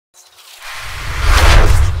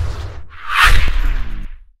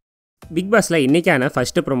Big பாஸ்ல இன்னைக்கான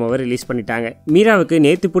first ப்ரோமோவை release பண்ணிட்டாங்க. மீராவுக்கு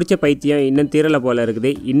நேத்து பிடிச்ச பைத்தியம் இன்னும் தீரல போல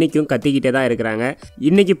இருக்குது. இன்னைக்கும் கத்திக்கிட்டே தான் இருக்கிறாங்க.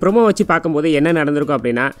 இன்னைக்கு ப்ரோமோ வச்சு பார்க்கும்போது என்ன நடந்திருக்கும்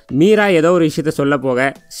அப்படின்னா, மீரா ஏதோ ஒரு விஷயத்த சொல்ல போக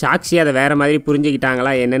சாக்ஷி அதை வேற மாதிரி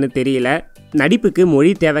புரிஞ்சுக்கிட்டாங்களா என்னன்னு தெரியல. நடிப்புக்கு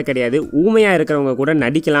மொழி தேவை கிடையாது, ஊமையா இருக்கிறவங்க கூட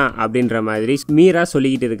நடிக்கலாம் அப்படின்ற மாதிரி மீரா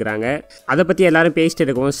சொல்லிக்கிட்டு இருக்கிறாங்க. அதை பத்தி எல்லாரும் பேசிட்டு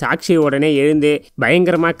இருக்கவும் சாக்ஷி உடனே எழுந்து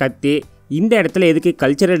பயங்கரமா கத்தி, இந்த இடத்துல எதுக்கு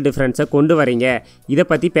கல்ச்சரல் டிஃப்ரென்ஸை கொண்டு வரீங்க, இதை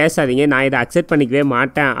பற்றி பேசாதீங்க, நான் இதை அக்செப்ட் பண்ணிக்கவே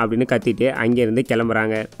மாட்டேன் அப்படின்னு கத்திட்டு அங்கேருந்து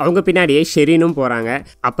கிளம்புறாங்க. அவங்க பின்னாடியே ஷெரீனும் போகிறாங்க.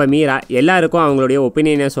 அப்போ மீரா எல்லாருக்கும் அவங்களுடைய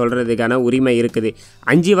ஒப்பீனியனை சொல்கிறதுக்கான உரிமை இருக்குது.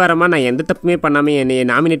 5 வாரமாக நான் எந்த தப்புமே பண்ணாமல் என்னையை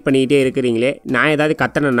நாமினேட் பண்ணிக்கிட்டே இருக்கிறீங்களே, நான் ஏதாவது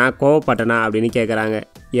கத்தனா கோவப்பட்டனா அப்படின்னு கேட்குறாங்க.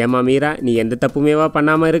 ஏமா மீரா, நீ எந்த தப்புமேவா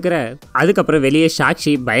பண்ணாமல் இருக்கிற? அதுக்கப்புறம் வெளியே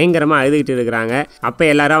சாக்ஷி பயங்கரமாக அழுதுகிட்டு இருக்கிறாங்க. அப்போ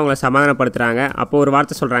எல்லாரும் அவங்கள சமாதானப்படுத்துகிறாங்க. அப்போ ஒரு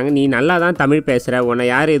வார்த்தை சொல்கிறாங்க, நீ நல்லா தான் தமிழ் பேசுகிற, உன்னை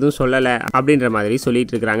யாரும் எதுவும் சொல்லலை அப்படின்ற மாதிரி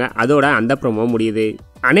சொல்லிட்டு இருக்கிறாங்க. அதோட அந்த ப்ரோமோ முடியுது.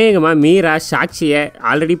 அநேகமாக மீரா சாக்ஷியை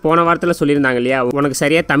ஆல்ரெடி போன வாரத்தில் சொல்லியிருந்தாங்க இல்லையா, உனக்கு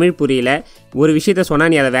சரியாக தமிழ் புரியல, ஒரு விஷயத்த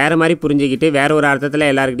சொன்னால் நீ அதை வேறு மாதிரி புரிஞ்சுக்கிட்டு வேற ஒரு அர்த்தத்தில்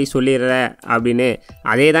எல்லாருக்கிட்டையும் சொல்லிடுற அப்படின்னு,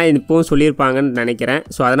 அதே தான் இப்போவும் சொல்லியிருப்பாங்கன்னு நினைக்கிறேன்.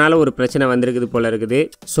 ஸோ அதனால் ஒரு பிரச்சனை வந்திருக்குது போல இருக்குது.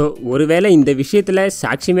 ஸோ ஒருவேளை இந்த விஷயத்தில்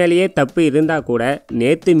சாக்ஷி மேலேயே தப்பு இருந்தால் கூட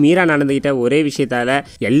நேற்று மீரா நடந்துக்கிட்ட ஒரே விஷயத்தால்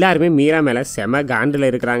எல்லாருமே மீரா மேலே செம காண்டில்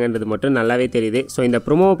இருக்கிறாங்கன்றது மட்டும் நல்லாவே தெரியுது. ஸோ இந்த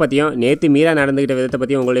ப்ரோமோவை பற்றியும் நேற்று மீரா நடந்துக்கிட்ட விதத்தை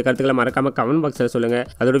பற்றியும் உங்களுடைய கருத்துக்களை மறக்காமல் கமெண்ட் பாக்ஸில் சொல்லுங்கள்.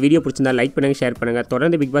 அதோட வீடியோ பிடிச்சிருந்தா லைக் பண்ணுங்கள், ஷேர் பண்ணுங்கள். தொடர்ந்து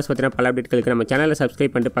பிக் பாஸ் பற்றின பல அப்டேட்களுக்கு நம்ம சேனலை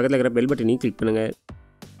சப்ஸ்கிரைப் பண்ணிட்டு பக்கத்தில் இருக்கிற பெல் பட்டனையும் கிளிக் பண்ணுங்கள்.